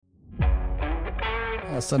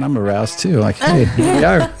All of a sudden, I'm aroused too. Like, hey, here we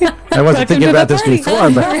are. I wasn't thinking about this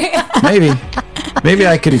before, but maybe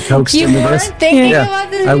I could have coaxed into this. You weren't thinking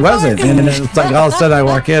about this before? I wasn't. And then it's like all of a sudden I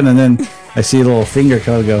walk in and then I see a little finger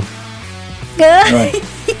code go. Right.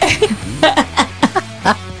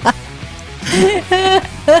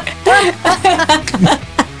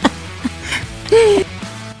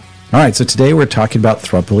 All right, so today we're talking about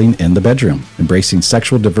throupling in the bedroom, embracing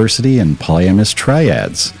sexual diversity and polyamorous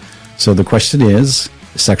triads. So the question is,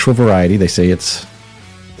 sexual variety, they say it's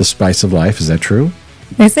the spice of life. Is that true?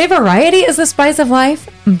 They say variety is the spice of life,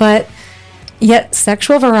 but yet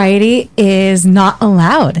sexual variety is not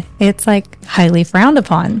allowed. It's like highly frowned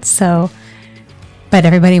upon. So, but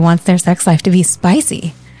everybody wants their sex life to be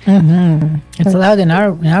spicy. Mm-hmm. It's allowed in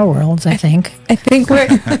our worlds, I think. I think we're,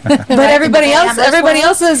 but everybody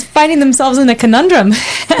else is finding themselves in a conundrum.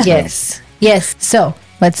 Yes. So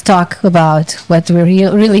let's talk about what we're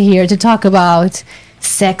really here to talk about: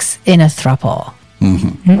 sex in a throuple.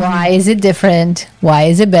 Mm-hmm. Why is it different? Why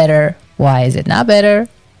is it better? Why is it not better?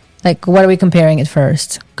 Like, what are we comparing it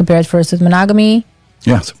first? Compare it first with monogamy?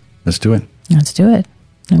 Yes, let's do it. Let's do it.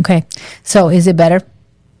 Okay. So is it better?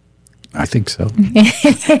 I think so.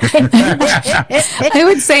 I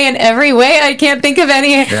would say in every way. I can't think of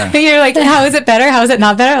any. Yeah. You're like, how is it better? How is it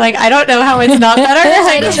not better? Like, I don't know how it's not better.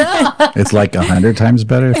 I don't know. It's like 100 times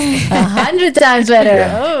better. 100 times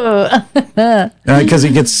better. Yeah. Because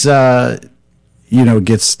it gets,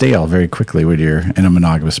 gets stale very quickly when you're in a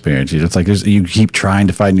monogamous marriage. It's like you keep trying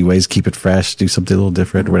to find new ways, keep it fresh, do something a little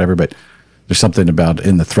different or whatever. But there's something about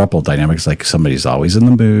in the throuple dynamics, like somebody's always in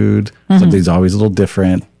the mood, something's always a little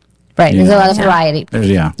different. Right, there's a lot of variety.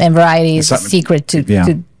 And variety is the secret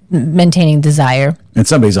to maintaining desire. And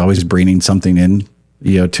somebody's always bringing something in,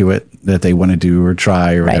 to it that they want to do or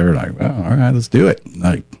try or whatever. Like, oh, all right, let's do it.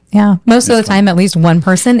 Like, yeah, most of the time, at least one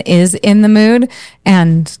person is in the mood,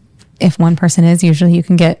 and if one person is, usually you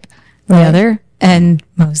can get the other. And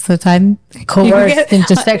most of the time, coerced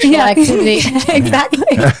into sexual activity.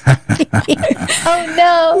 Exactly. Oh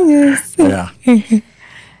no! Yes. Yeah.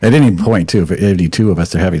 At any point, too, if any two of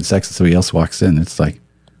us are having sex and somebody else walks in, it's like,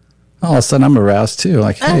 all of a sudden I'm aroused too.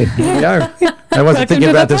 Like, hey, here we are. I wasn't thinking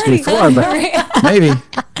about this before, but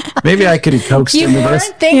maybe I could have coaxed into this. You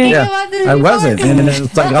weren't thinking about this before? I wasn't. And then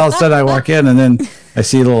it's like all of a sudden I walk in and then I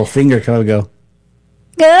see a little finger code go.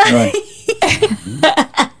 Right.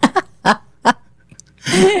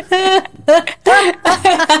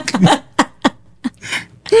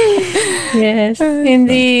 Yes,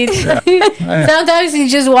 indeed. Yeah. Sometimes you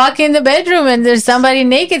just walk in the bedroom and there's somebody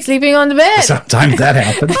naked sleeping on the bed. Sometimes that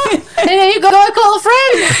happens. And then you go call a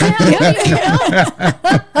friend.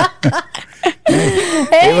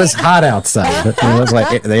 It was hot outside. It was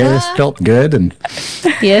like the air felt good and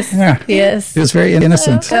yes. It was very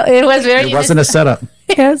innocent. It was very. It wasn't a setup.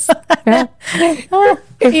 Yes.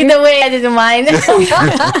 Either way, I didn't mind.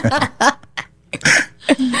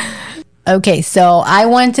 Okay, so I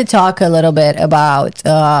want to talk a little bit about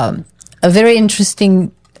a very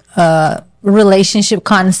interesting relationship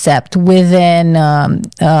concept within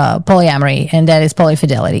polyamory, and that is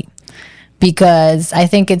polyfidelity. Because I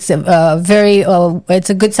think it's it's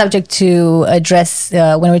a good subject to address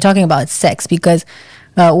when we're talking about sex. Because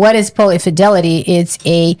what is polyfidelity? It's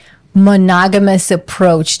a monogamous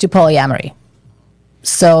approach to polyamory.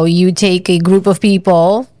 So you take a group of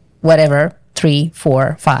people, whatever, 3,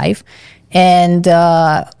 4, 5. And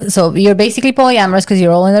so you're basically polyamorous because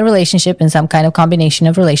you're all in a relationship, in some kind of combination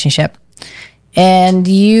of relationship. And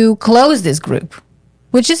you close this group,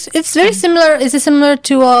 it's very similar. Is it similar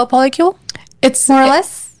to a polycule? It's more or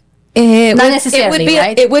less? Not necessarily,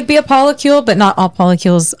 right? It would be a polycule, but not all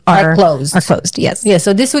polycules are closed. Are closed, yes. Yeah,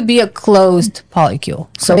 so this would be a closed polycule.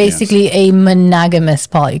 So basically a monogamous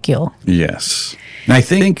polycule. Yes. And I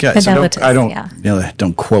think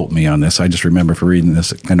don't quote me on this. I just remember from reading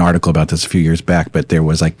an article about this a few years back. But there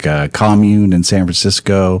was like a commune in San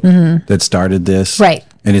Francisco that started this, right?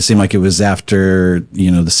 And it seemed like it was after the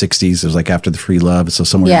 60s. It was like after the free love, so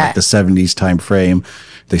somewhere in like the 70s time frame,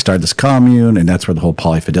 they started this commune, and that's where the whole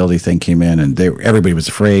polyfidelity thing came in. And everybody was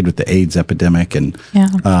afraid with the AIDS epidemic and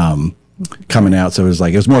coming out. So it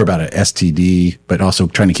was more about an STD, but also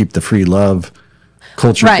trying to keep the free love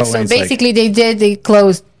culture. Right. So basically, they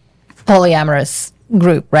closed polyamorous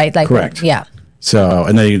group, right? Like correct. Yeah. So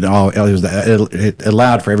and then it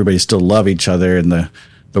allowed for everybody to still love each other in the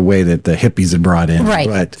way that the hippies had brought in. Right.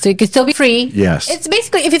 But, so you could still be free. Yes. It's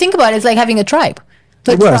basically, if you think about it, it's like having a tribe.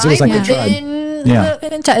 It was like a tribe.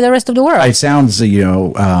 In the rest of the world. It sounds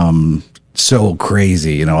so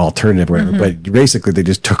crazy, alternative, whatever. But basically, they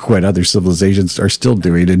just took what other civilizations are still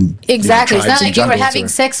doing. And exactly, it's not like you were having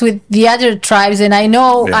sex with the other tribes. And I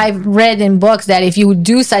know I've read in books that if you would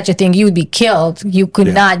do such a thing, you would be killed. You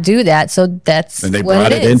could not do that. So that's and they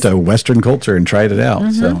brought it into Western culture and tried it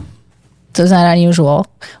out. So it's not unusual.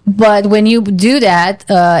 But when you do that,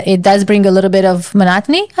 it does bring a little bit of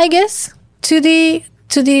monotony, I guess, to the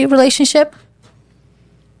relationship.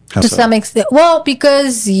 How to so? some extent. Well,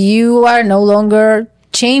 because you are no longer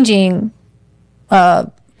changing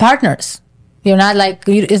partners. You're not like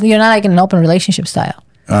in an open relationship style.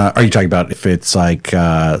 Are you talking about if it's like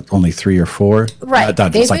only 3 or 4? Right.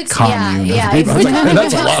 It's like commune. Yeah.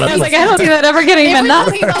 That's a lot of I was like, I don't see that ever getting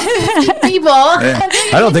enough. People.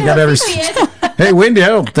 I don't think I've ever seen. Hey, Wendy, I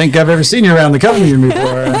don't think I've ever seen you around the commune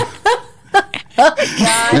before.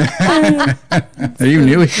 Are you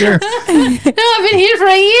new here? No, I've been here for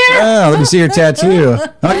a year. Oh, let me see your tattoo.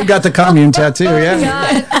 Oh, you got the commune tattoo,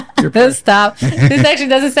 yeah. Let's stop. This actually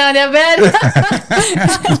doesn't sound that bad.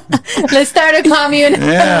 Let's start a commune.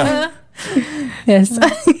 Yeah. Yes.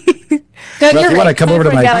 Well, if you want to come over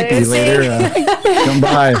to my teepee later, come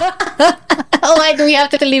by. Why do we have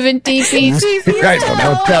to live in teepees? Right,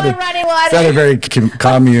 well, Running water. sounded very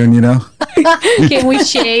commune, Can we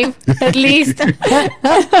shave at least?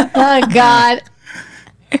 Oh God.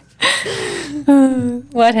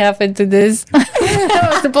 What happened to this? I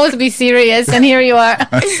was supposed to be serious, and here you are.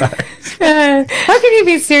 How can you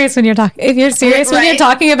be serious when you're talking? If you're serious when you're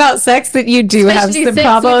talking about sex, that you do Especially have some sex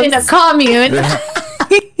problems in a commune.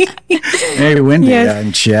 Hey, Wendy, Yes.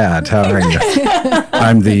 I'm Chad. How are you?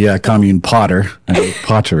 I'm the commune potter. I do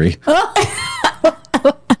pottery.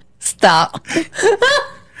 Stop.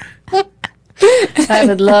 I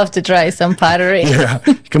would love to try some pottery. Yeah.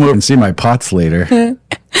 Come over and see my pots later.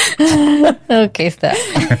 Okay, stop.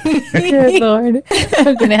 Good Lord.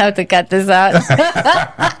 I'm going to have to cut this out.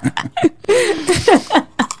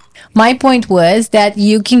 My point was that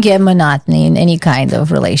you can get monotony in any kind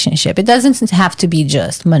of relationship. It doesn't have to be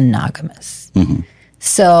just monogamous.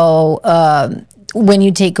 So when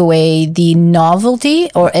you take away the novelty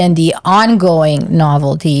and the ongoing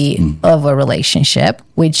novelty of a relationship,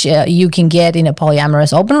 which you can get in a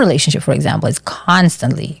polyamorous open relationship, for example, it's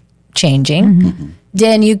constantly changing,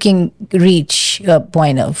 then you can reach a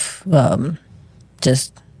point of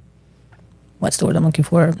just, what's the word I'm looking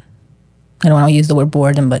for? I don't want to use the word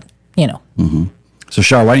boredom, but So,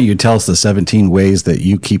 Shar, why don't you tell us the 17 ways that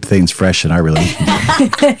you keep things fresh in our relationship?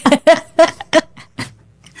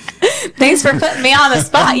 Thanks for putting me on the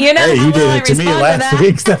spot. Hey, you did it to me last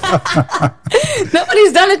week.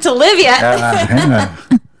 Nobody's done it to Liv yet.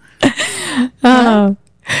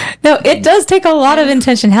 No, it does take a lot of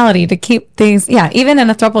intentionality to keep things. Yeah, even in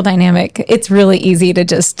a throuple dynamic, it's really easy to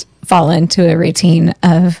just fall into a routine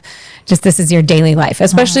of just this is your daily life,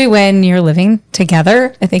 especially when you're living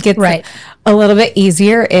together. I think it's a little bit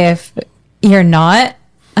easier if you're not.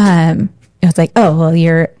 It's like, oh well,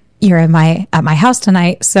 you're at my house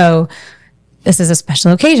tonight, so this is a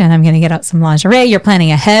special occasion. I'm going to get out some lingerie. You're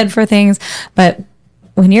planning ahead for things, but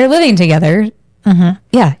when you're living together,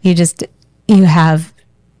 you have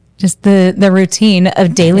just the routine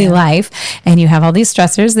of daily life, and you have all these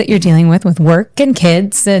stressors that you're dealing with work and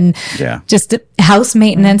kids and just house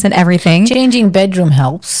maintenance and everything. Changing bedroom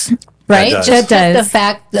helps. Right? It does.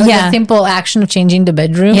 The simple action of changing the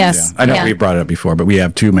bedroom. Yes. I know we brought it up before, but we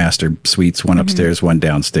have 2 master suites, one upstairs, one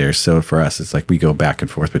downstairs. So for us, it's like we go back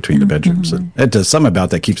and forth between the bedrooms. And it does something about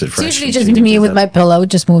that keeps it fresh. It's usually just me with my pillow,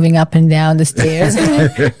 just moving up and down the stairs.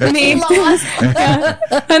 And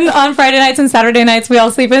on Friday nights and Saturday nights, we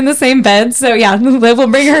all sleep in the same bed. So Liv will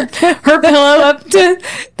bring her pillow up to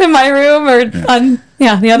my room, or on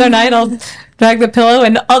the other night I'll drag the pillow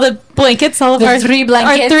and all the blankets, all of our 3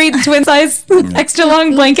 blankets, our 3 twin size extra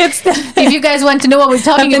long blankets. If you guys want to know what we're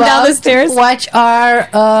talking about, down the stairs, watch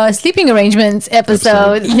our sleeping arrangements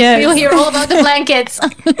episode. Yes. You'll hear all about the blankets.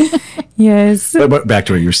 Yes. But back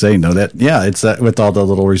to what you were saying, though, that it's with all the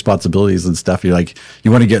little responsibilities and stuff. You're like,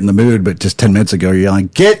 you want to get in the mood, but just 10 minutes ago, you're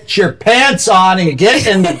yelling, "Get your pants on and get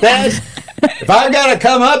in the bed." If I've got to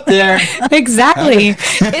come up there, exactly.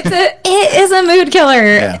 It is a mood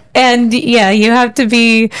killer, and you have to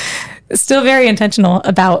be still very intentional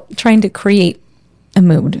about trying to create a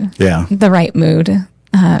mood. Yeah, the right mood.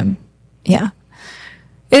 It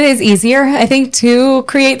is easier, I think, to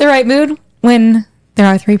create the right mood when there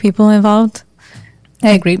are 3 people involved.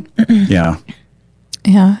 I agree. Yeah,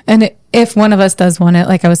 and if one of us does want it,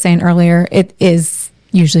 like I was saying earlier, it is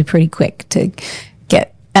usually pretty quick to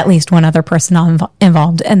get at least one other person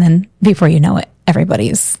involved. And then before you know it,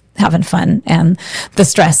 everybody's having fun. And the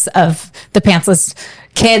stress of the pantsless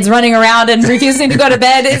kids running around and refusing to go to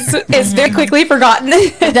bed is very quickly forgotten.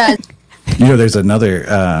 There's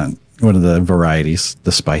another one of the varieties,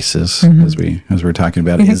 the spices, as we're talking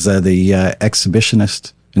about, is the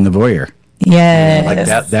exhibitionist and the voyeur. Yes.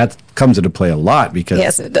 Like that comes into play a lot because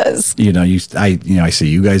yes, it does. I see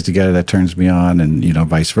you guys together, that turns me on, and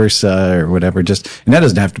vice versa or whatever. And that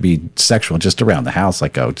doesn't have to be sexual, just around the house.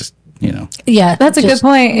 Like, yeah, that's a good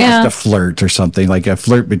point. Yeah, just a flirt or something, like a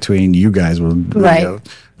flirt between you guys will,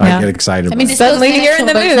 I get excited. I mean, about suddenly you're in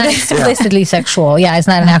the mood. It's not explicitly sexual. Yeah, it's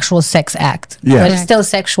not an actual sex act. Yeah, but it's still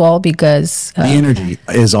sexual because the energy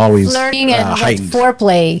is always flirting and heightened.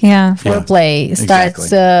 Foreplay. Yeah, foreplay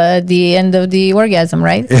starts at the end of the orgasm,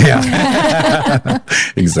 right? Yeah,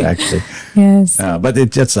 exactly. Yes, but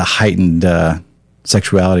it's a heightened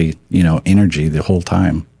sexuality, energy the whole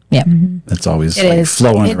time. Yeah, it's always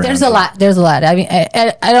flowing around. There's a lot. I mean,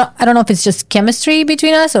 I don't know if it's just chemistry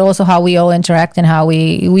between us, or also how we all interact and how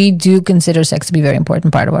we do consider sex to be a very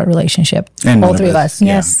important part of our relationship. And all three of us.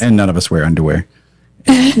 Yeah. Yes, and none of us wear underwear.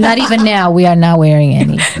 Not even now. We are not wearing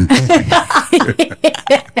any.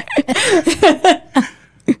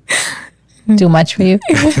 Too much for you.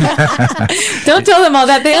 Don't tell them all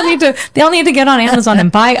that. They'll need to get on Amazon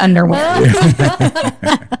and buy underwear.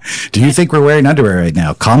 Do you think we're wearing underwear right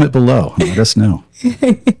now? Comment below. Let us know.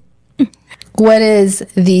 What is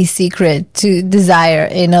the secret to desire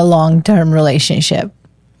in a long-term relationship?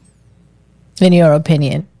 In your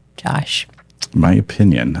opinion, Josh? My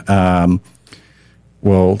opinion.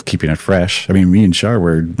 Well, keeping it fresh. I mean, me and Shar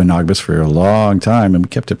were monogamous for a long time, and we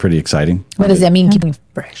kept it pretty exciting. What does that mean, keeping it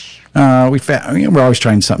fresh? We're always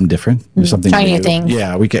trying something different. Something trying new. New things.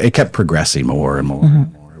 Yeah, it kept progressing more and more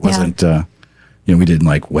and more. It wasn't, we didn't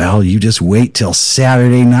you just wait till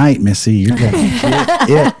Saturday night, Missy. You're going to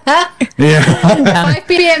get it. Yeah. 5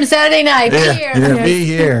 p.m. Saturday night. Yeah, be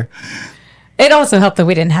here. It also helped that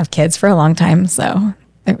we didn't have kids for a long time, so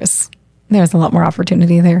there was a lot more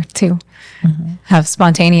opportunity there to have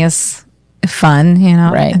spontaneous fun.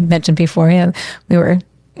 Right. I mentioned before, we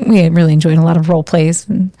really enjoyed a lot of role plays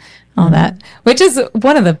and all that, which is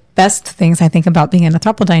one of the best things I think about being in a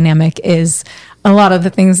throuple dynamic is a lot of the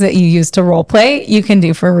things that you use to role play, you can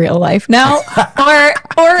do for real life now,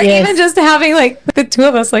 or even just having like the two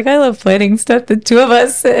of us. Like I love planning stuff, the two of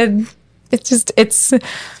us, and it's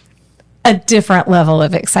a different level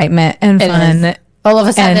of excitement and fun. All of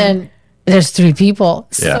a sudden, there's 3 people.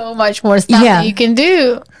 Yeah. So much more stuff that you can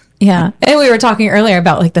do. Yeah. And we were talking earlier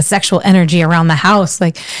about like the sexual energy around the house.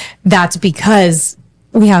 Like that's because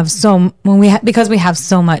we have so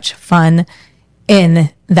much fun in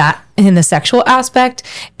the sexual aspect,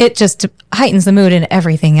 it just heightens the mood and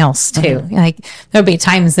everything else too. Like there'll be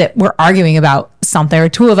times that we're arguing about something, or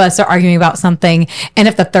 2 of us are arguing about something, and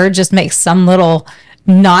if the third just makes some little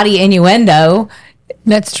naughty innuendo,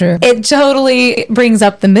 that's true. It totally brings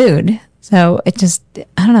up the mood. So it just,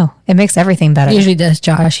 I don't know, it makes everything better. Usually does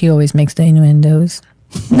Josh. He always makes the innuendos.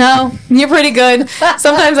 No, you're pretty good.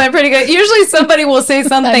 Sometimes I'm pretty good. Usually somebody will say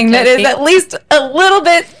something that is at least a little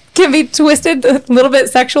bit, can be twisted, a little bit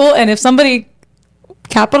sexual. And if somebody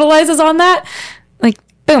capitalizes on that, like,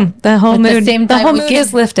 boom, the whole mood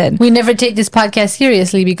is lifted. We never take this podcast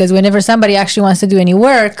seriously because whenever somebody actually wants to do any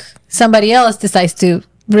work, somebody else decides to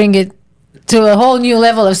bring it to a whole new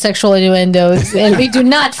level of sexual innuendos, and we do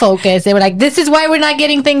not focus. They were like, this is why we're not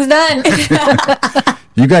getting things done.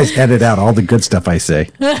 You guys edit out all the good stuff I say.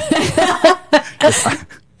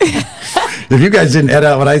 If you guys didn't edit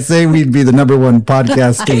out what I say, we'd be the #1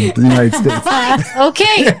 podcast in the United States.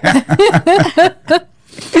 Okay.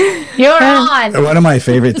 You're on. One of my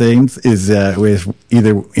favorite things is with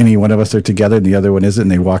either any one of us are together and the other one isn't,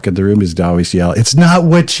 and they walk in the room, is to always yell, "It's not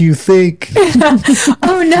what you think."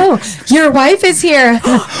 Oh no, your wife is here.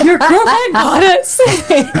 Your girlfriend got us.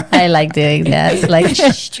 I like doing that. Like,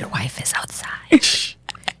 shh, your wife is outside. Shh.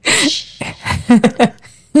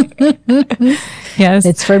 Yes,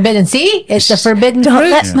 it's forbidden. See, it's a forbidden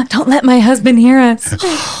fruit. Don't let my husband hear us.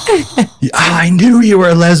 I knew you were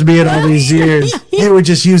a lesbian all these years. They were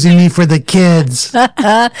just using me for the kids.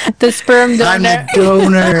 The sperm donor.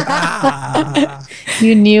 I'm the donor.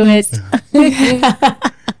 You knew it.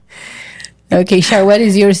 Okay, Shar, what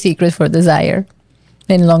is your secret for desire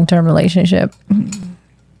in long-term relationship?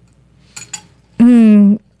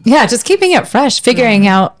 Yeah, just keeping it fresh, figuring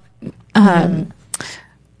out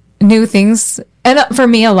new things. And for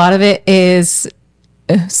me, a lot of it is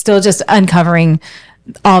still just uncovering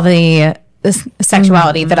all the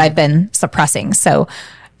sexuality that I've been suppressing. So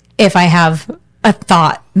if I have a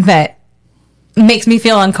thought that makes me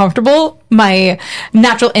feel uncomfortable, my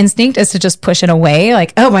natural instinct is to just push it away.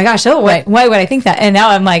 Like, oh my gosh, why would I think that? And now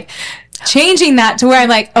I'm like changing that to where I'm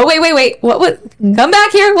like, oh, wait, what was, come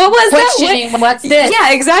back here. What was that? What's this?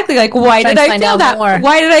 Yeah, exactly. Like, why did I feel that?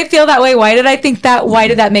 Why did I feel that way? Why did I think that? Why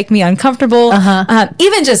did that make me uncomfortable?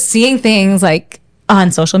 Even just seeing things like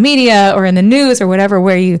on social media or in the news or whatever,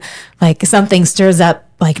 where you like something stirs up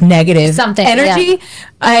like negative energy,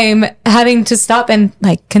 I'm having to stop and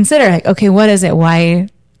like consider like, okay, what is it? Why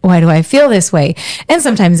do I feel this way? And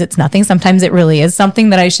sometimes it's nothing. Sometimes it really is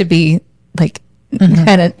something that I should be like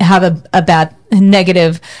kind of have a bad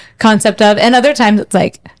negative concept of. And other times it's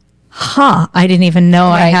like, I didn't even know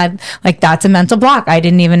I had like, that's a mental block. I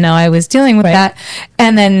didn't even know I was dealing with that.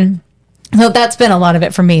 And then, so that's been a lot of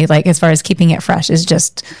it for me. Like as far as keeping it fresh is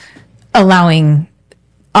just allowing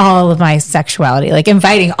all of my sexuality, like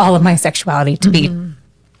inviting all of my sexuality to be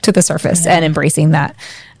to the surface and embracing that.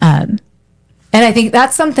 And I think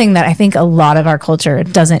that's something that I think a lot of our culture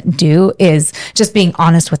doesn't do, is just being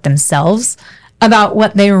honest with themselves about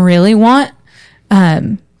what they really want.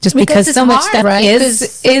 Just because so much stuff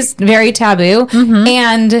is very taboo.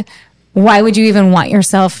 And why would you even want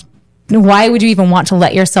to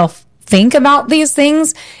let yourself think about these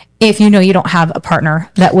things if you know you don't have a partner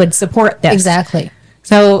that would support this? Exactly.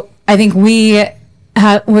 So I think we're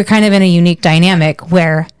kind of in a unique dynamic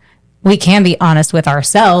where we can be honest with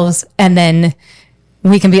ourselves, and then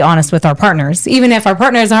we can be honest with our partners, even if our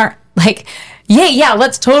partners aren't like, I'm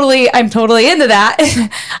totally into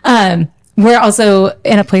that. We're also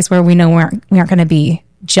in a place where we know we aren't going to be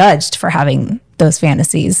judged for having those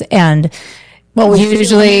fantasies. And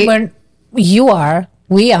usually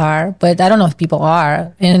we are, but I don't know if people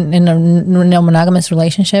are in a no monogamous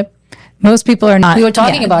relationship. Most people are not. We were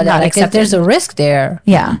talking about that. Like if there's a risk there.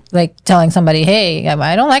 Yeah. Like telling somebody, hey,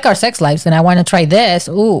 I don't like our sex lives and I want to try this.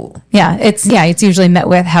 Ooh. Yeah. It's usually met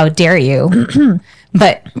with, how dare you?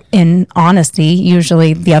 But in honesty,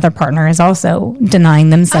 usually the other partner is also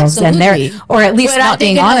denying themselves or at least not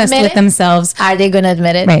being honest with themselves. Are they going to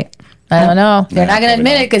admit it? Right. I don't know. They're not going to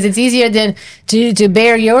admit it because it's easier than to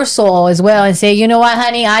bare your soul as well and say, you know what,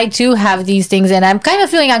 honey, I too have these things and I'm kind of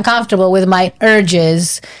feeling uncomfortable with my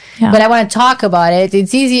urges, but I want to talk about it.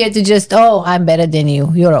 It's easier to just, I'm better than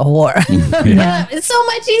you. You're a whore. It's so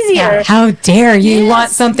much easier. Yeah. How dare you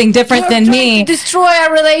want something different than me? To destroy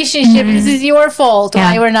our relationship. This is your fault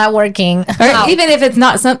why we're not working. Or even if it's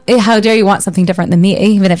not how dare you want something different than me?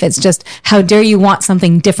 Even if it's just, how dare you want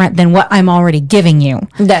something different than what I'm already giving you?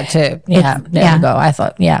 That too. Yeah, there you go. I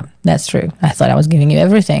thought, that's true. I thought I was giving you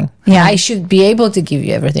everything. Yeah. I should be able to give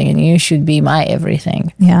you everything and you should be my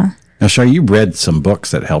everything. Yeah. Now, Shar, you read some books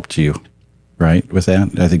that helped you, right, with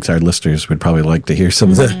that? I think our listeners would probably like to hear some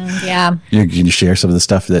of the... Can you share some of the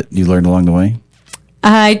stuff that you learned along the way?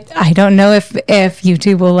 I don't know if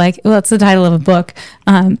YouTube will like... Well, it's the title of a book.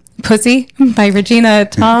 Pussy by Regina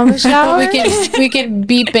Tomshower. we can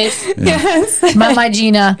beep it. Yes. Mama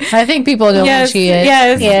Gina. I think people know who she is.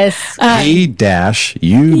 Yes.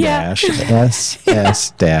 E-U-S-S-.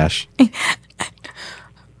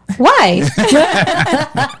 Why?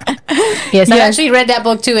 I actually read that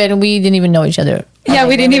book too, and we didn't even know each other. Yeah,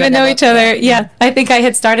 we didn't even know each other. Yeah, I think I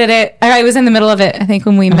had started it. I was in the middle of it, I think,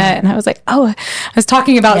 when we met, and I was like, I was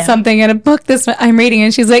talking about something in a book I'm reading,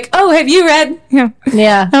 and she's like, have you read?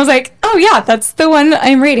 Yeah. I was like, that's the one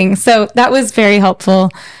I'm reading. So that was very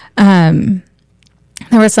helpful. There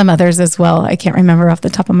were some others as well. I can't remember off the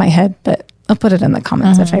top of my head, but I'll put it in the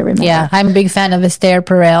comments if I remember. Yeah, I'm a big fan of Esther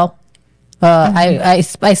Perel. I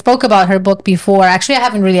spoke about her book before. Actually,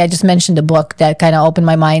 I just mentioned a book that kind of opened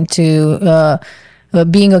my mind to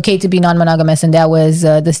being okay to be non-monogamous, and that was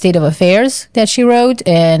The State of Affairs that she wrote.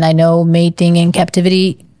 And I know Mating in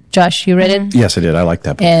Captivity. Josh, you read it? Yes, I did. I like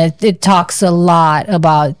that book. And it talks a lot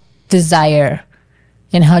about desire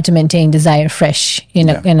and how to maintain desire fresh in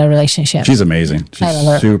a relationship. She's amazing.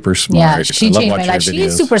 She's super smart. Yeah, she changed my life. She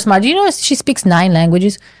is super smart. Do you know she speaks 9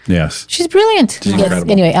 languages? Yes. She's brilliant. She's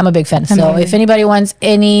incredible. Anyway, I'm a big fan. So if anybody wants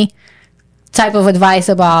any type of advice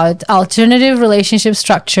about alternative relationship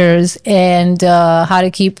structures and how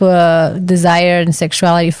to keep desire and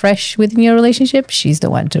sexuality fresh within your relationship, she's the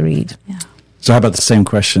one to read. Yeah. So how about the same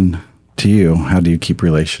question to you? How do you keep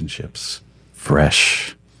relationships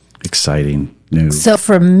fresh, exciting, new? So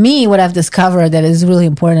for me, what I've discovered that is really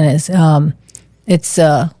important is it's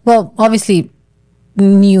obviously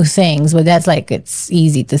new things, but that's like, it's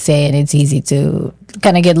easy to say and it's easy to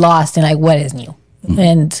kind of get lost in like, what is new?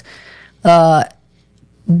 And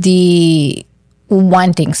the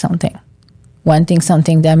wanting something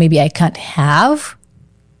that maybe I can't have.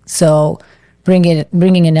 So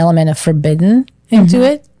bringing an element of forbidden into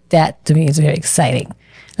it that to me is very exciting.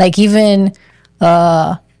 Like even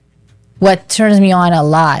what turns me on a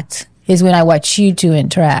lot is when I watch you two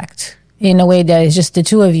interact in a way that is just the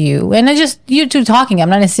two of you, and just you two talking. I'm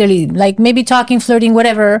not necessarily like maybe talking, flirting,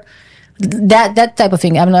 whatever, that type of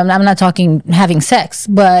thing. I'm not talking having sex,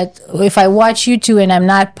 but if I watch you two and I'm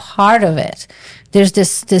not part of it, there's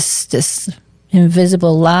this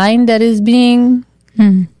invisible line that is being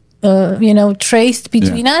traced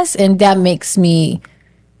between us, and that makes me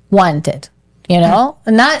want it.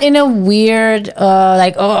 Not in a weird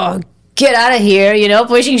like, oh, get out of here,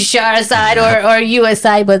 pushing Shar aside or you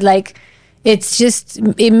aside, but like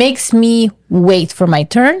it makes me wait for my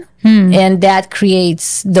turn, and that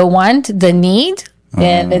creates the want, the need,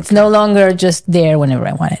 and it's no longer just there whenever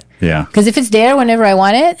I want it. Yeah. Because if it's there whenever I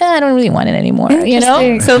want it, I don't really want it anymore.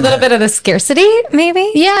 So a little bit of the scarcity,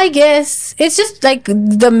 maybe. Yeah, I guess it's just like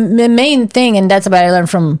the main thing, and that's what I learned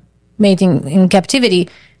from mating in captivity.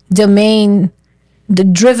 The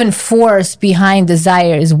driven force behind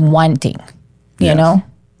desire is wanting. You know.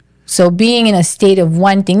 So being in a state of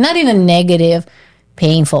wanting, not in a negative,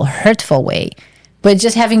 painful, hurtful way, but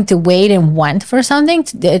just having to wait and want for something,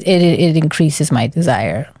 it increases my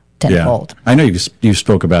desire tenfold. Yeah. I know you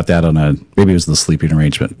spoke about that on maybe it was the sleeping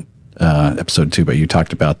arrangement episode too, but you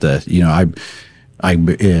talked about I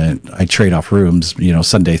trade off rooms,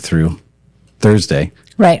 Sunday through Thursday.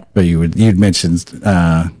 Right. But you'd mentioned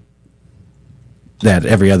that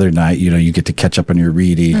every other night, you get to catch up on your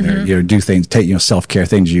reading or do things, take, self-care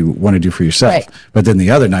things you want to do for yourself. Right. But then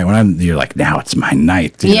the other night you're like, now it's my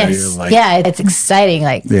night. Yes. It's exciting.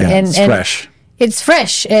 Like, it's fresh. It's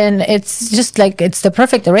fresh. And it's just like, it's the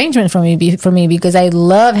perfect arrangement for me because I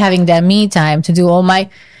love having that me time to do all my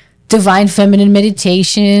divine feminine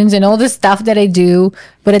meditations and all the stuff that I do.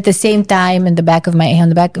 But at the same time, in the back of my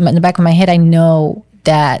head, I know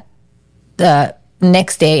that the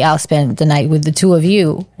next day I'll spend the night with the two of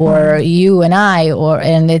you or you and I,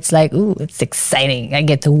 and it's like, ooh, it's exciting. I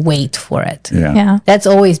get to wait for it. Yeah. That's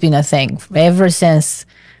always been a thing ever since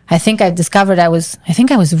I think I discovered I was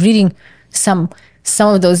reading some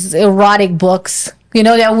of those erotic books,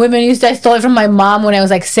 that women used to, I stole it from my mom when I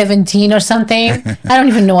was like 17 or something. I don't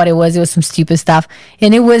even know what it was. It was some stupid stuff.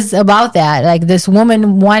 And it was about that, like this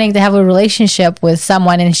woman wanting to have a relationship with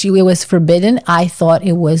someone and it was forbidden. I thought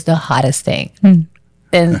it was the hottest thing.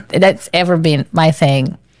 And that's ever been my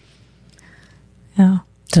thing. Yeah.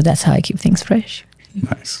 So that's how I keep things fresh.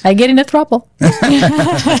 Nice. I get into trouble. That's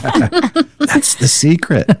the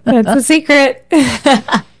secret. That's the secret.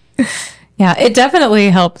 Yeah, it definitely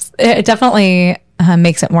helps. It definitely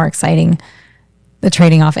makes it more exciting. The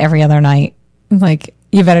trading off every other night. Like,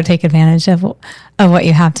 you better take advantage of what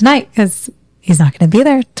you have tonight because he's not going to be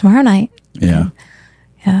there tomorrow night. Yeah.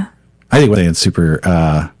 Yeah. I think it's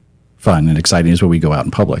super fun and exciting is when we go out in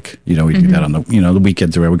public. We do that on the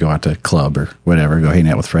weekends where we go out to a club or whatever, go hang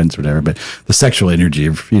out with friends or whatever. But the sexual energy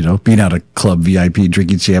of, being out at a club VIP,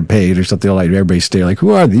 drinking champagne or something like that, everybody stay like, who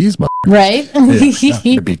are these? Right? Yeah, I'm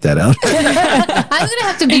gonna beat that out. I'm going to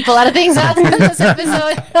have to beep a lot of things out in this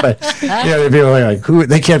episode. But people are like, who?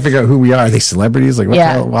 They can't figure out who we are. Are they celebrities? Like, what the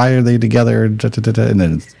hell? Why are they together? And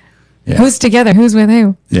then, who's together? Who's with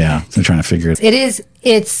who? Yeah, they're trying to figure it.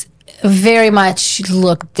 It's very much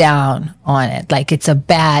looked down on it, like it's a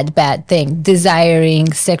bad thing.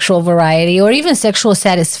 Desiring sexual variety or even sexual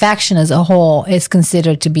satisfaction as a whole is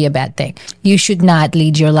considered to be a bad thing. You should not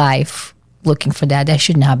lead your life looking for that. That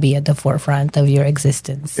should not be at the forefront of your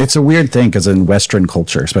existence. It's a weird thing because in Western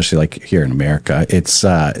culture, especially like here in America, it's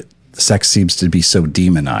sex seems to be so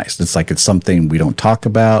demonized. It's like it's something we don't talk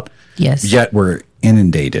about. Yes. Yet we're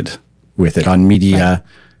inundated with it on media. Right.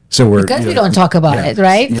 So because we don't talk about it,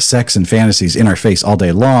 right? Sex and fantasies in our face all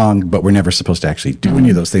day long, but we're never supposed to actually do any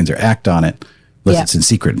of those things or act on it unless it's in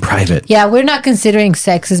secret and private. Yeah, we're not considering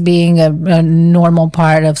sex as being a normal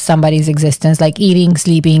part of somebody's existence, like eating,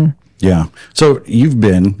 sleeping. Yeah. So you've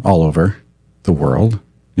been all over the world.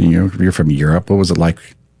 You're from Europe. What was it like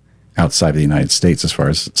outside of the United States as far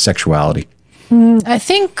as sexuality? I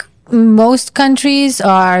think most countries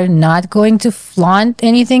are not going to flaunt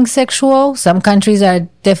anything sexual. Some countries are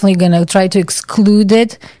definitely going to try to exclude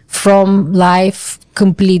it from life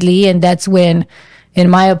completely. And that's when, in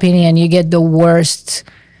my opinion, you get the worst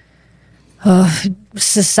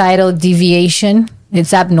societal deviation.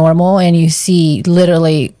 It's abnormal. And you see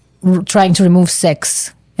literally trying to remove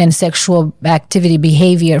sex and sexual activity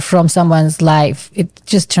behavior from someone's life. It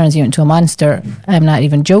just turns you into a monster. I'm not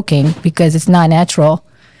even joking because it's not natural.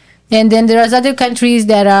 And then there's other countries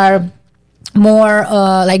that are more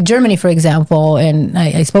like Germany, for example, and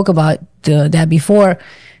I spoke about that before.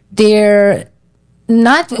 They're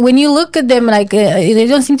not, when you look at them, like they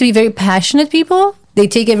don't seem to be very passionate people. They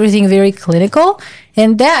take everything very clinical,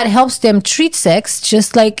 and that helps them treat sex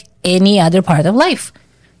just like any other part of life.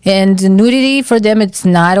 And nudity for them, it's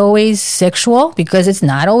not always sexual, because it's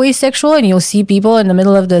not always sexual. And you'll see people in the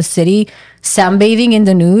middle of the city sunbathing in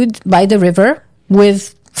the nude by the river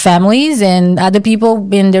with families and other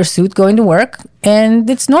people in their suit going to work, and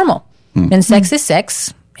it's normal. And sex is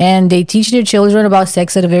sex, and they teach their children about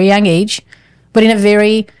sex at a very young age, but in a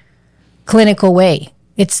very clinical way.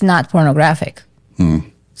 It's not pornographic.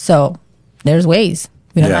 So there's ways.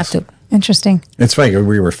 We don't have to. Interesting. It's funny.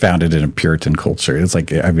 We were founded in a Puritan culture. It's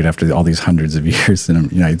like, I mean, after all these hundreds of years in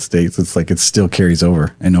the United States, it's like it still carries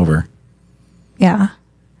over and over. Yeah.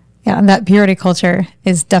 Yeah. And that purity culture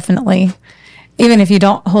is definitely, even if you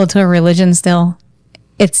don't hold to a religion still,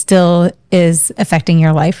 it still is affecting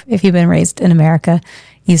your life. If you've been raised in America,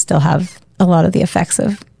 you still have a lot of the effects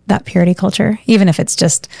of that purity culture, even if it's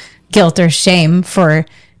just guilt or shame for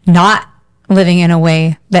not living in a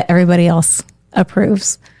way that everybody else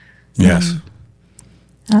approves. Yes.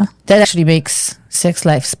 That actually makes sex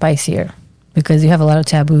life spicier, because you have a lot of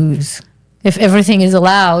taboos. If everything is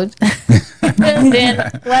allowed,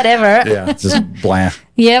 then whatever. Yeah, just bland.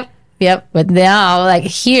 Yep. But now, like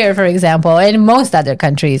here, for example, in most other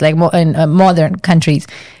countries, like in modern countries,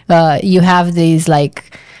 you have these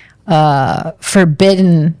like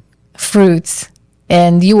forbidden fruits,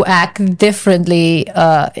 and you act differently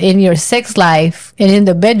in your sex life and in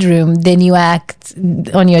the bedroom than you act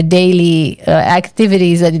on your daily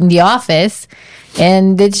activities in the office.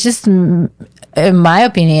 And it's just, in my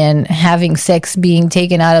opinion, having sex being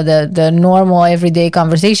taken out of the normal everyday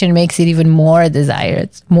conversation makes it even more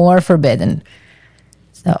desired, more forbidden.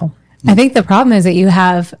 So I think the problem is that you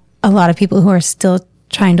have a lot of people who are still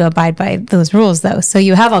trying to abide by those rules, though. So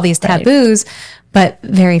you have all these taboos, but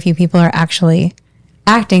very few people are actually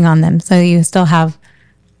acting on them. So you still have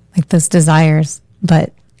like those desires,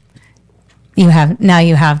 but you have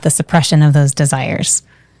the suppression of those desires.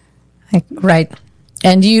 Like, right.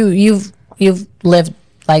 And you've lived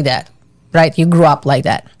like that, right? You grew up like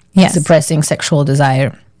that. Yes. Suppressing sexual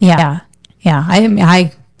desire. Yeah.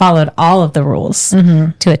 I followed all of the rules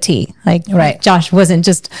to a T. Like, Josh wasn't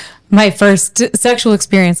just my first sexual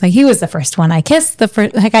experience. Like, he was the first one I kissed.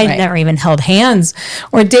 I never even held hands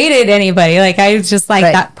or dated anybody. Like, I was just like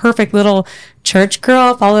that perfect little church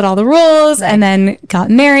girl, followed all the rules, and then got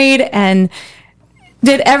married and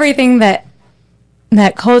did everything that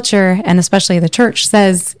culture, and especially the church,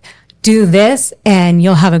 says. Do this and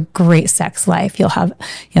you'll have a great sex life. You'll have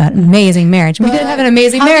an amazing marriage. We did have an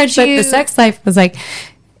amazing marriage, but the sex life was like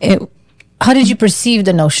it. How did you perceive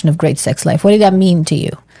the notion of great sex life? What did that mean to you?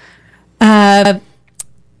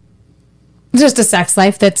 Just a sex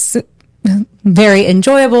life that's very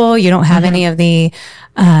enjoyable. You don't have any of the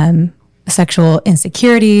sexual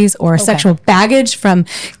insecurities or sexual baggage from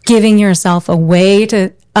giving yourself away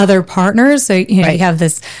to other partners. So you have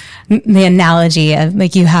the analogy of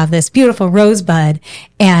like you have this beautiful rosebud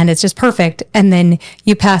and it's just perfect, and then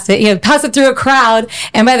you pass it through a crowd,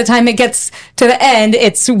 and by the time it gets to the end,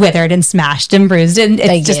 it's withered and smashed and bruised, and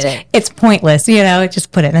it's pointless.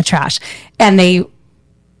 Just put it in the trash. And they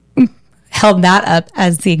held that up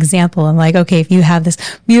as the example. I'm like, okay, if you have this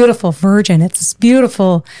beautiful virgin, it's this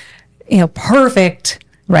beautiful, perfect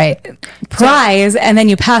prize, and then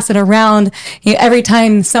you pass it around, every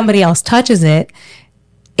time somebody else touches it,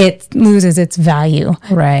 it loses its value.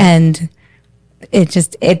 Right. And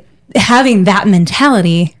having that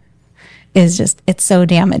mentality is it's so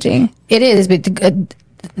damaging. It is, but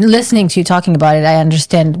listening to you talking about it, I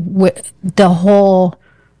understand the whole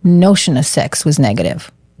notion of sex was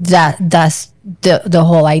negative. That's the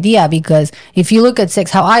whole idea, because if you look at sex,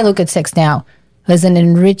 how I look at sex now, as an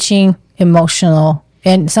enriching, emotional,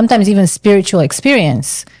 and sometimes even spiritual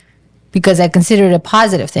experience, because I consider it a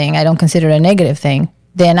positive thing, I don't consider it a negative thing,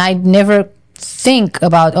 then I never think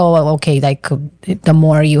about, like the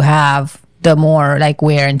more you have, the more like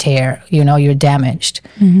wear and tear, you're damaged.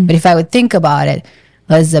 Mm-hmm. But if I would think about it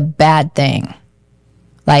as a bad thing,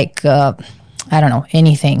 like, I don't know,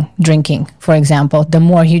 anything, drinking, for example, the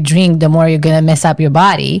more you drink, the more you're going to mess up your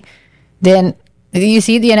body. Then you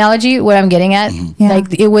see the analogy, what I'm getting at? Mm-hmm. Yeah.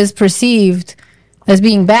 Like, it was perceived as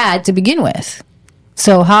being bad to begin with.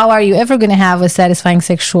 So how are you ever going to have a satisfying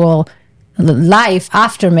sexual life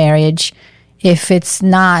after marriage if it's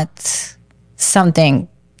not something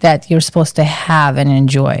that you're supposed to have and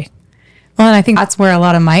enjoy? Well, and I think that's where a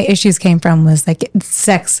lot of my issues came from, was like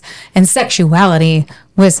sex and sexuality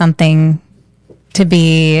was something to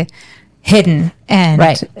be hidden, and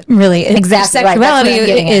really sexuality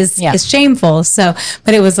is shameful. So,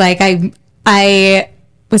 but it was like I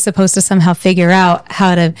was supposed to somehow figure out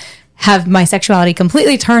how to have my sexuality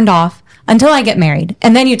completely turned off until I get married.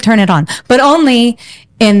 And then you turn it on, but only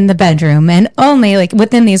in the bedroom and only like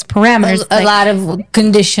within these parameters. A lot of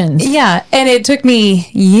conditions. Yeah. And it took me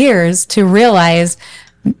years to realize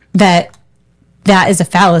that is a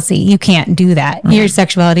fallacy. You can't do that. Mm-hmm. Your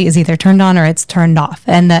sexuality is either turned on or it's turned off.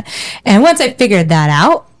 And once I figured that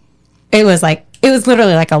out, it was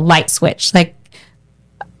literally like a light switch. Like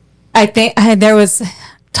I think there was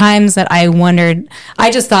times that I wondered,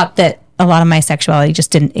 I just thought that a lot of my sexuality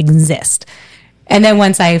just didn't exist. And then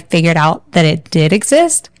once I figured out that it did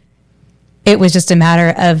exist, it was just a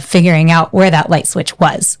matter of figuring out where that light switch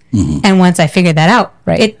was. Mm-hmm. And once I figured that out,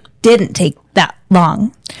 it didn't take that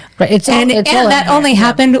long. Right. And that only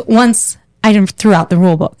happened once I threw out the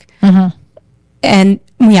rule book. Mm-hmm. And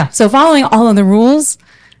so following all of the rules,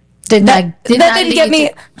 that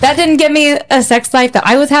didn't give me a sex life that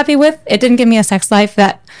I was happy with. It didn't give me a sex life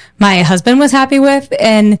that my husband was happy with.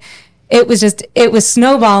 And it was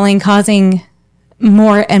snowballing, causing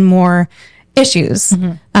more and more issues.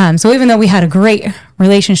 Mm-hmm. So even though we had a great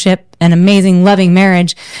relationship, an amazing, loving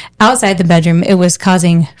marriage outside the bedroom, it was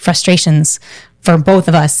causing frustrations for both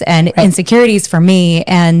of us and insecurities for me.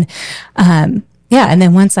 And, and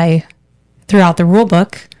then once I threw out the rule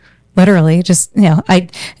book, literally just,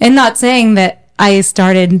 and not saying that I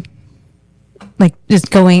started like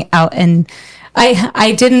just going out and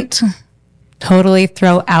I didn't totally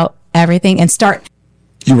throw out everything and start.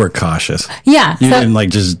 You were cautious. Yeah. You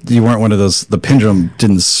didn't you weren't one of those, the pendulum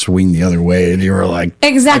didn't swing the other way and you were like.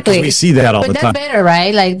 Exactly. We see that all the time. But that's better,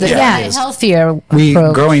 right? Like healthier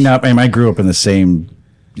approach. Growing up, I grew up in the same,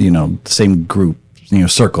 same group,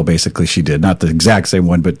 circle basically she did. Not the exact same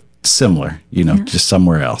one, but similar, just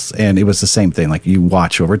somewhere else. And it was the same thing. Like you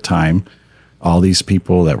watch over time, all these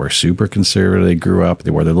people that were super conservative, they grew up,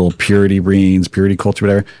 they wore their little purity rings, purity culture,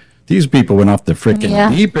 whatever. These people went off the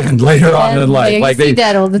freaking deep end later on in life. Like they see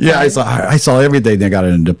that all the time. Yeah, I saw everything. They got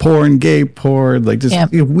into porn, gay porn, like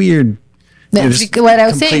just weird. That's what I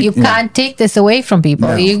was saying. You can't take this away from people.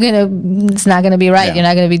 No. It's not gonna be right. Yeah. You're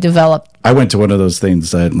not gonna be developed. I went to one of those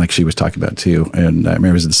things that like she was talking about too, and I remember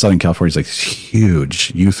it was in Southern California. It's like this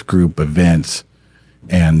huge youth group event,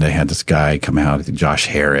 and they had this guy come out, I think Josh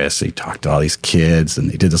Harris. He talked to all these kids, and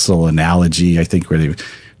they did this little analogy, I think, where they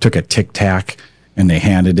took a Tic Tac and they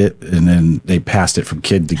handed it, and then they passed it from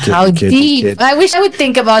kid to kid. How to kid deep! To kid. I wish I would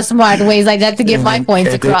think about smart ways like that to get my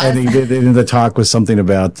points across. And the talk was something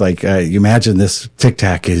about like, you imagine this Tic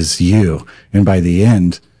Tac is you, and by the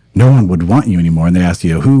end, no one would want you anymore. And they asked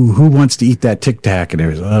you, who wants to eat that Tic Tac? And there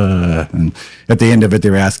was, and at the end of it, they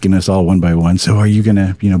were asking us all one by one. So are you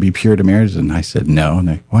gonna, be pure to marriage? And I said no. And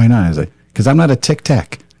they, why not? I was like, because I'm not a Tic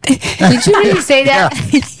Tac. Did you really say that?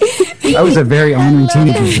 I was a very honoring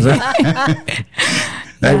teenager.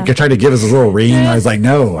 I tried to give us a little ring. I was like,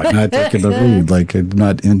 no, I'm not taking the lead. Like, I'm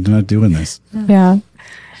not doing this. Yeah.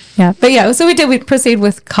 Yeah. But so we proceed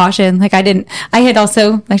with caution. Like I had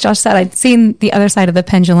also, like Josh said, I'd seen the other side of the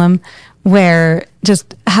pendulum where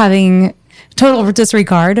just having total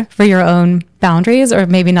disregard for your own boundaries or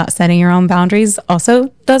maybe not setting your own boundaries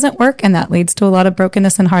also doesn't work. And that leads to a lot of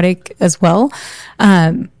brokenness and heartache as well.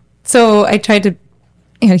 So I tried to,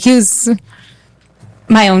 use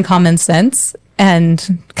my own common sense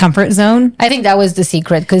and comfort zone. I think that was the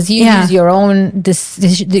secret because you used your own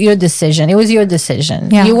your decision. It was your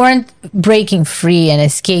decision. Yeah. You weren't breaking free and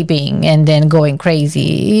escaping and then going crazy.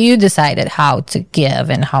 You decided how to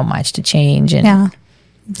give and how much to change, and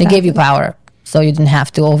they gave you power, so you didn't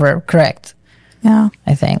have to overcorrect. Yeah,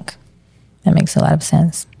 I think that makes a lot of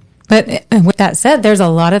sense. But with that said, there's a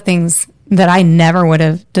lot of things that I never would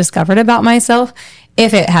have discovered about myself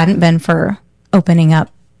if it hadn't been for opening up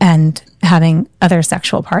and having other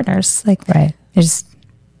sexual partners. Like, there's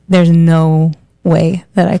no way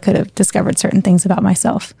that I could have discovered certain things about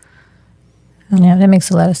myself. Yeah, that makes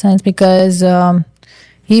a lot of sense because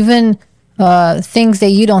even things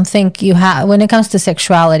that you don't think you have when it comes to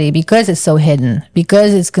sexuality, because it's so hidden,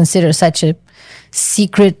 because it's considered such a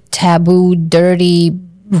secret, taboo, dirty,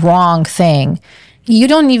 wrong thing, you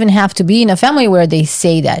don't even have to be in a family where they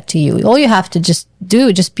say that to you. All you have to just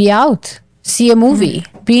be out. See a movie,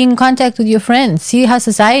 be in contact with your friends, see how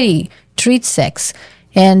society treats sex.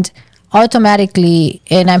 And automatically,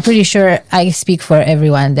 and I'm pretty sure I speak for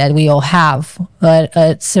everyone, that we all have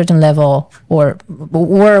a certain level or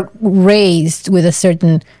were raised with a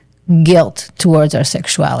certain guilt towards our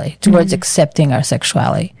sexuality, towards accepting our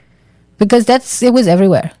sexuality. Because it was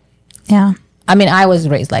everywhere. Yeah. I mean, I was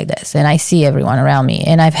raised like this, and I see everyone around me.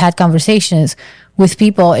 And I've had conversations with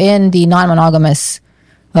people in the non-monogamous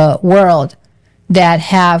world that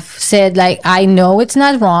have said, like, I know it's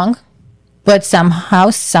not wrong, but somehow,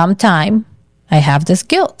 sometime, I have this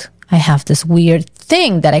guilt. I have this weird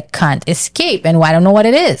thing that I can't escape, and I don't know what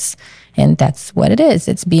it is. And that's what it is.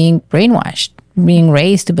 It's being brainwashed, being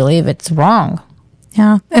raised to believe it's wrong.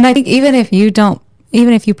 Yeah. And I think even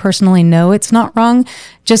if you personally know it's not wrong,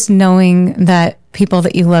 just knowing that people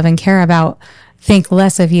that you love and care about think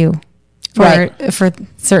less of you for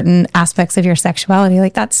certain aspects of your sexuality,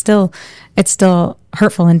 like it's still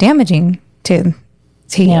hurtful and damaging to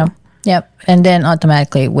you. Yep. And then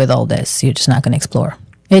automatically with all this, you're just not going to explore.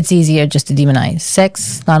 It's easier just to demonize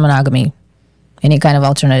sex, non-monogamy, any kind of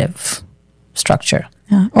alternative structure.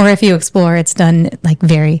 Yeah. Or if you explore, it's done like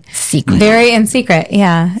very secret, very in secret.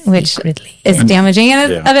 Yeah. Which is damaging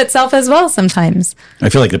in of itself as well sometimes. I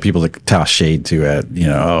feel like the people that toss shade to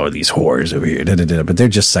these whores over here, but they're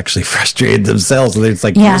just sexually frustrated themselves. And it's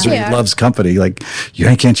like misery loves company. Like,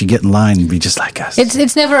 can't you get in line and be just like us?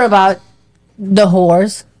 It's never about the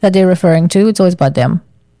whores that they're referring to. It's always about them.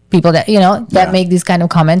 People that, that make these kind of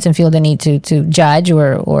comments and feel the need to judge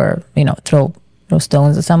or throw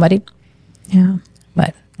stones at somebody. Yeah.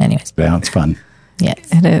 But anyways. Yeah, it's fun. Yes.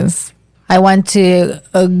 It is. I want to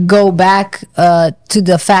go back to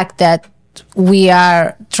the fact that we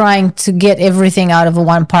are trying to get everything out of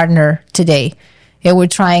one partner today. And we're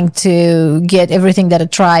trying to get everything that a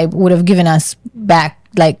tribe would have given us back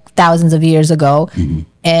like thousands of years ago. Mm-hmm.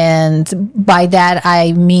 And by that,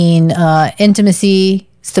 I mean intimacy,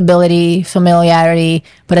 stability, familiarity.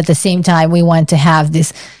 But at the same time, we want to have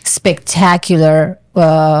this spectacular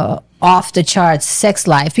off the charts sex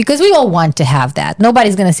life, because we all want to have that.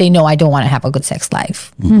 Nobody's going to say, no, I don't want to have a good sex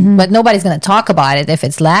life. Mm-hmm. But nobody's going to talk about it if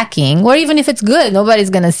it's lacking, or even if it's good. Nobody's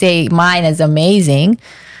going to say mine is amazing.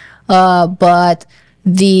 But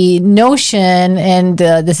the notion, and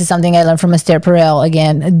this is something I learned from Esther Perel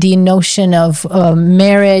again, the notion of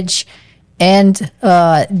marriage and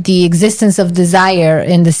the existence of desire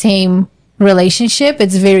in the same relationship,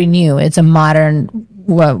 it's very new. It's a modern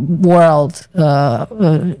world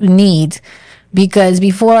need, because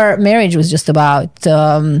before, marriage was just about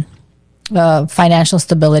financial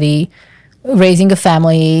stability, raising a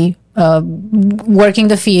family, working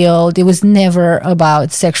the field. It was never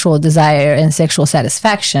about sexual desire and sexual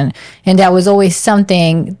satisfaction, and that was always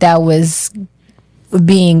something that was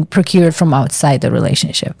being procured from outside the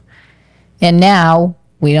relationship. And now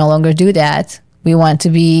we no longer do that. We want to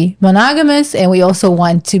be monogamous, and we also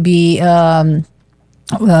want to be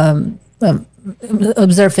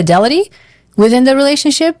observe fidelity within the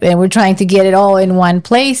relationship, and we're trying to get it all in one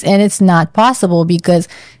place, and it's not possible, because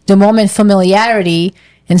the moment familiarity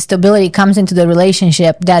and stability comes into the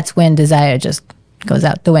relationship, that's when desire just goes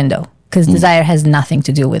out the window, because desire has nothing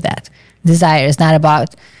to do with that. Desire is not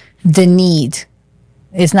about the need.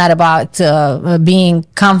 It's not about being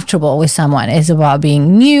comfortable with someone. It's about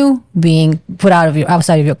being new, being put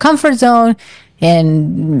outside of your comfort zone,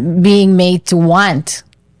 and being made to want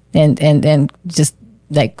and just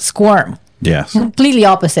like squirm. Yes. Completely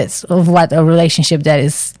opposites of what a relationship that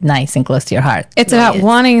is nice and close to your heart. It's really about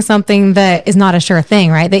wanting something that is not a sure thing,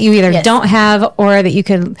 right? That you either don't have, or that you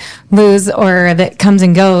could lose, or that comes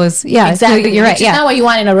and goes. Yeah, exactly. So you're right. It's not what you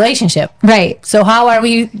want in a relationship. Right. So how are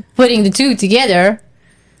we putting the two together?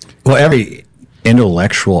 Well, every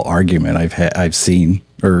intellectual argument I've seen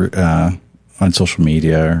or on social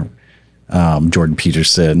media, Jordan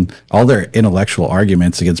Peterson, all their intellectual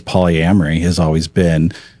arguments against polyamory has always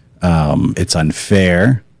been it's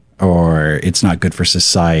unfair, or it's not good for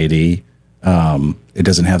society. It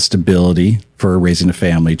doesn't have stability for raising a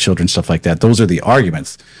family, children, stuff like that. Those are the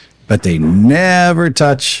arguments, but they never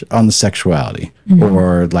touch on the sexuality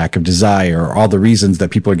or lack of desire, or all the reasons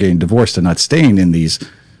that people are getting divorced and not staying in these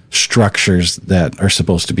structures that are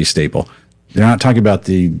supposed to be stable. They're not talking about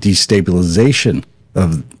the destabilization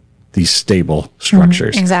of these stable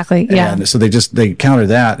structures. Exactly. Yeah. And so they counter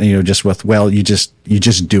that, just with, well, you just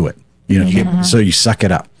do it. So you suck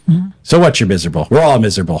it up. So what? You're miserable. We're all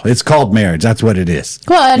miserable. It's called marriage. That's what it is.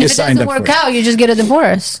 Well, and if it doesn't work out, you just get a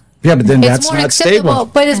divorce. Yeah, but then that's not stable.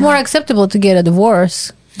 But it's more acceptable to get a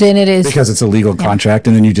divorce than it is, because it's a legal contract,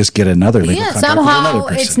 and then you just get another legal contract. Somehow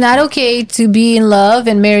it's not okay to be in love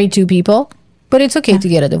and marry two people, but it's okay to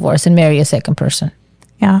get a divorce and marry a second person.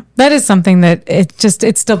 Yeah, that is something that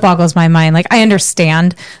it still boggles my mind. Like, I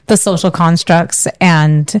understand the social constructs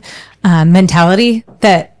and mentality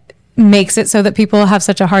that makes it so that people have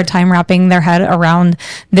such a hard time wrapping their head around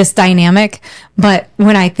this dynamic. But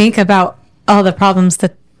when I think about all the problems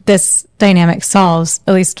that this dynamic solves,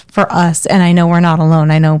 at least for us, and I know we're not alone.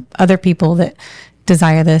 I know other people that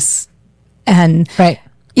desire this. And right.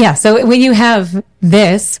 Yeah. So when you have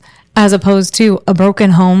this, as opposed to a broken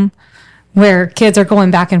home where kids are going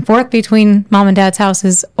back and forth between mom and dad's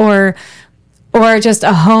houses, or just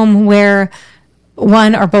a home where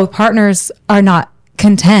one or both partners are not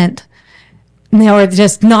content, or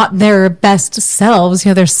just not their best selves.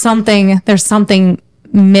 There's something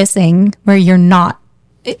missing where you're not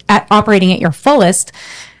operating at your fullest.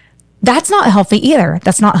 That's not healthy either.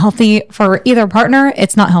 That's not healthy for either partner.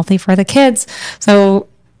 It's not healthy for the kids. So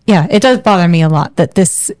yeah, it does bother me a lot that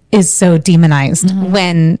this is so demonized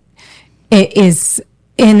when it is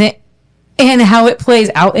in how it plays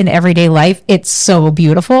out in everyday life. It's so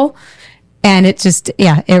beautiful. And it just,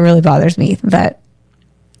 it really bothers me that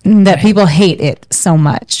people hate it so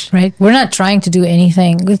much. Right. We're not trying to do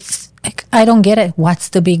anything. It's like, I don't get it. What's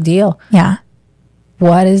the big deal? Yeah.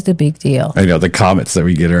 What is the big deal? I know the comments that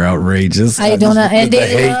we get are outrageous. I don't know. And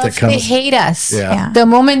they hate us. Yeah. The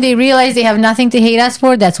moment they realize they have nothing to hate us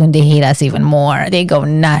for, that's when they hate us even more. They go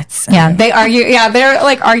nuts. Yeah. They argue. Yeah. They're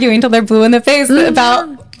like arguing till they're blue in the face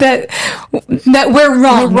about that we're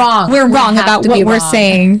wrong. We're wrong about what we're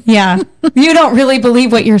saying. Yeah. You don't really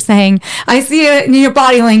believe what you're saying. I see it in your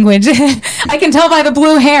body language. I can tell by the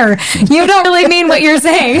blue hair. You don't really mean what you're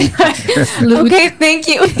saying. Okay. Thank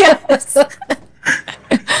you. Yes.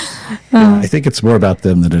 I think it's more about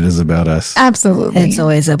them than it is about us. Absolutely. It's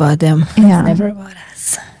always about them. Yeah. It's never about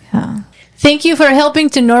us. Yeah. Thank you for helping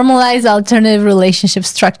to normalize alternative relationship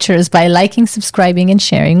structures by liking, subscribing, and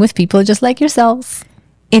sharing with people just like yourselves.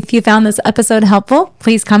 If you found this episode helpful,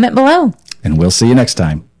 please comment below. And we'll see you next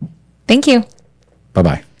time. Thank you.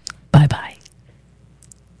 Bye-bye. Bye-bye.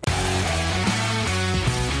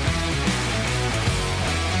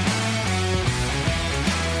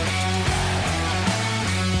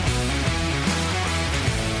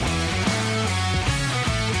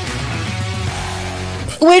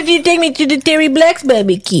 Where did you take me to the Terry Black's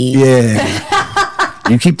barbecue? Yeah.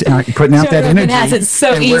 You keep putting out that energy. Has it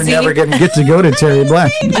so and easy. We're never going to get to go to Terry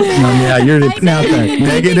Black. You're putting out that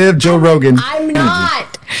negative Joe Rogan. I'm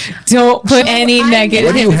not. Don't put any negative.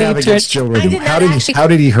 What do you have against Joe Rogan? How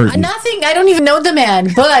did he hurt you? Nothing. I don't even know the man.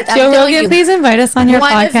 But Joe Rogan, please invite us on your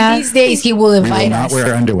podcast. One of these days, he will invite Not us.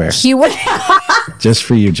 wear underwear. He will. Just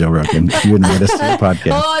for you, Joe Rogan. You invite us to the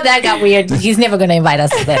podcast. Oh, that got weird. He's never going to invite us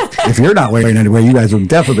to this. If you're not wearing underwear, you guys will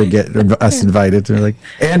definitely get us invited.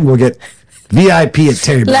 And we'll get VIP at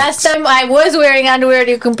Terry Black's. Last time I was wearing underwear,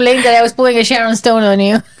 you complained that I was pulling a Sharon Stone on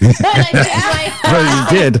you.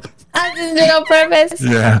 Well, you did. I didn't do it on purpose.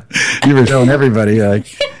 Yeah. You were showing everybody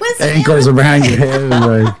ankles behind your head.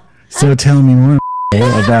 And so tell me more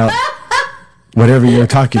about whatever you're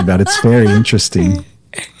talking about. It's very interesting.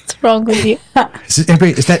 What's wrong with you? Is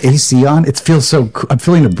that AC on? It feels so cool. I'm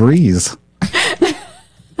feeling a breeze.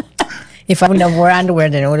 If I wouldn't have worn underwear,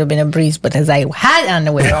 then it would have been a breeze. But as I had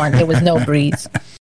underwear on, there was no breeze.